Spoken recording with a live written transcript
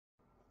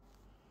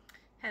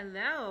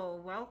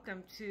Hello,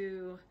 welcome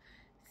to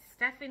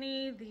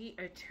Stephanie the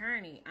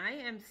Attorney. I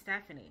am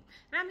Stephanie,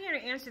 and I'm here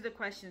to answer the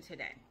question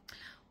today.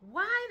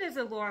 Why does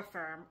a law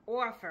firm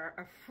offer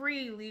a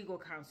free legal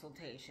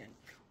consultation?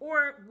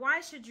 Or why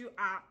should you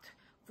opt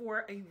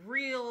for a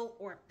real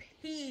or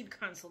paid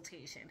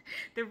consultation?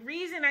 The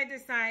reason I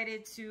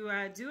decided to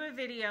do a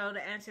video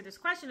to answer this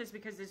question is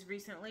because this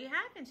recently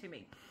happened to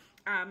me.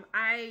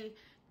 I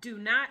do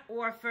not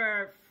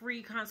offer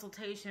free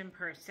consultation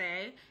per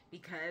se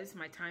because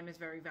my time is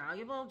very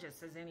valuable,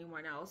 just as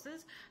anyone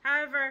else's.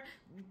 However,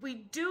 we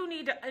do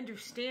need to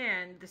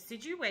understand the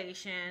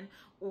situation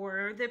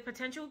or the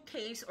potential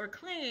case or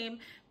claim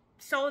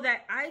so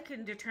that I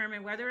can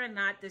determine whether or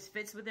not this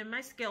fits within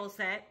my skill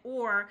set,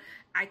 or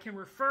I can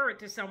refer it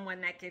to someone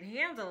that can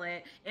handle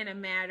it in a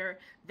manner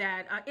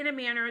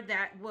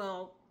that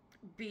will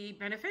be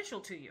beneficial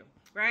to you,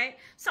 right?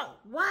 So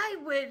why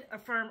would a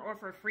firm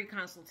offer a free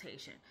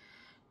consultation?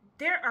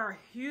 There are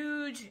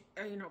huge,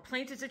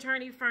 plaintiff's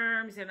attorney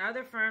firms and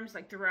other firms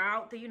like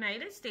throughout the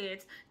United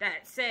States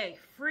that say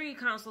free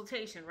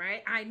consultation,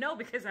 right? I know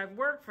because I've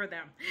worked for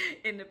them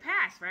in the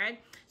past, right?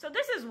 So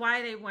this is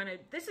why they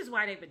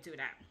would do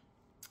that.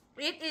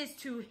 It is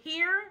to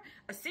hear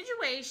a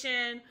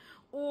situation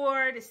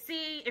or to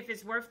see if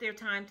it's worth their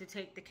time to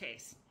take the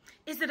case.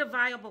 Is it a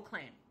viable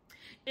claim?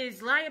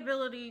 Is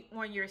liability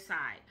on your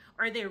side?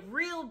 Are there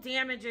real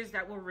damages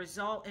that will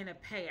result in a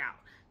payout?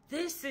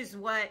 This is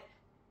what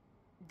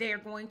they're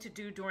going to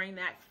do during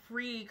that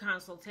free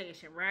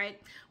consultation,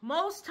 right?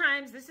 Most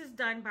times this is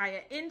done by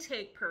an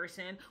intake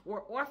person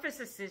or office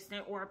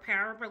assistant or a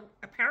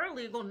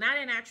paralegal, not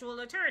an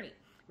actual attorney,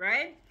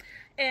 right?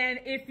 And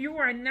if you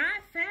are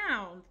not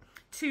found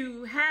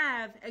to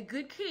have a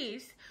good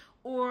case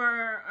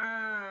or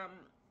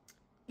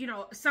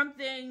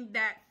something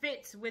that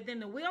fits within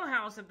the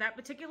wheelhouse of that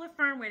particular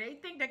firm where they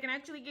think they can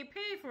actually get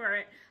paid for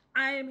it,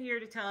 I am here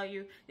to tell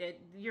you that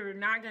you're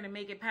not going to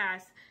make it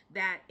past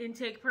that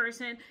intake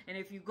person. And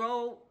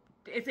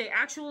if they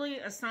actually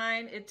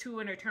assign it to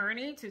an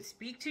attorney to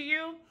speak to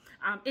you,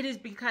 it is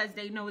because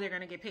they know they're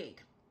going to get paid.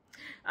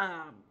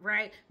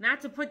 Right? Not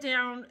to put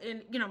down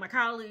my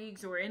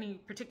colleagues or any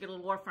particular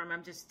law firm.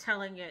 I'm just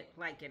telling it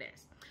like it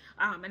is.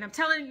 And I'm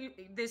telling you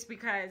this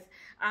because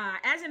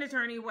as an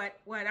attorney,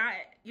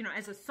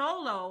 as a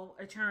solo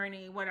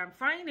attorney, what I'm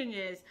finding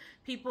is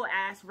people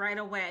ask right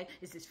away,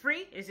 is this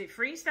free? Is it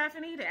free,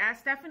 Stephanie? To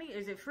ask Stephanie,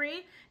 is it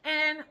free?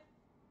 And,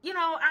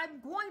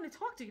 I'm going to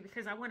talk to you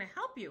because I want to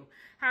help you.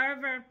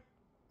 However,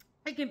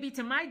 it can be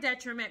to my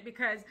detriment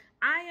because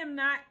I am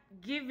not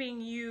giving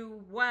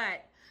you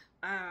what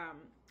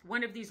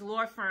one of these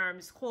law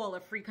firms call a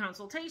free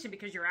consultation,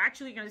 because you're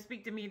actually going to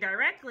speak to me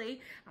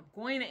directly. I'm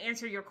going to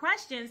answer your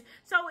questions.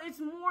 So it's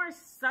more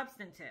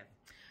substantive,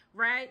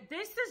 right?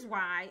 This is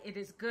why it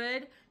is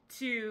good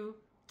to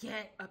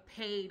get a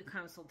paid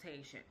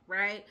consultation,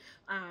 right?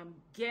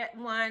 Get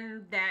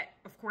one that,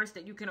 of course,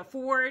 that you can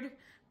afford.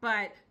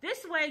 But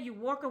this way you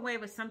walk away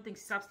with something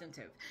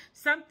substantive,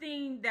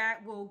 something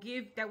that will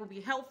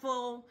be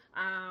helpful,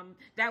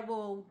 that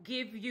will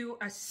give you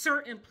a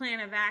certain plan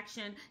of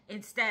action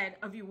instead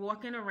of you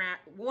walking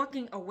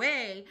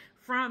away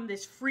from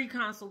this free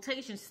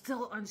consultation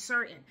still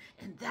uncertain.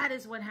 And that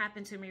is what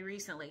happened to me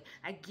recently.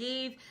 I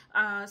gave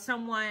I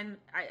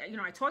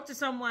talked to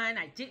someone,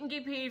 I didn't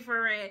get paid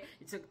for it.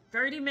 It took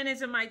 30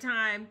 minutes of my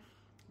time,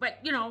 but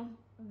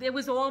it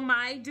was all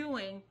my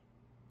doing.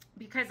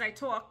 Because I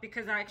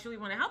actually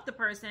want to help the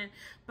person.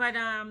 But,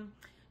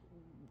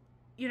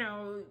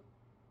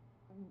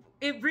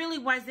 it really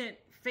wasn't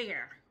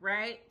fair,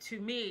 right, to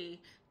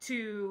me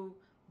to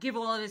give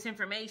all of this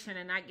information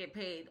and not get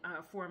paid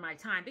for my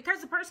time.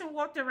 Because the person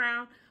walked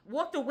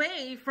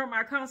away from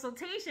our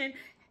consultation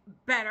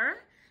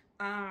better,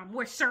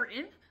 more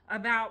certain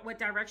about what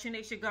direction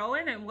they should go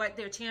in and what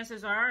their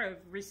chances are of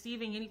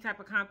receiving any type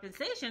of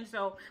compensation.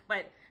 So,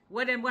 but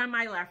what am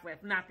I left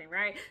with? Nothing,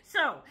 right?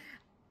 So,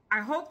 I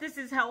hope this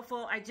is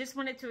helpful. I just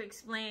wanted to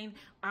explain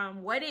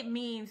what it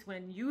means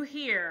when you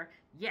hear,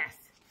 yes,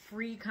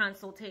 free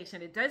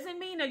consultation. It doesn't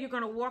mean that you're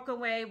going to walk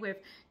away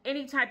with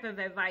any type of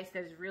advice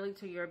that's really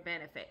to your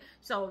benefit.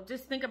 So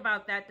just think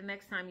about that the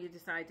next time you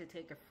decide to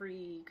take a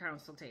free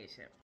consultation.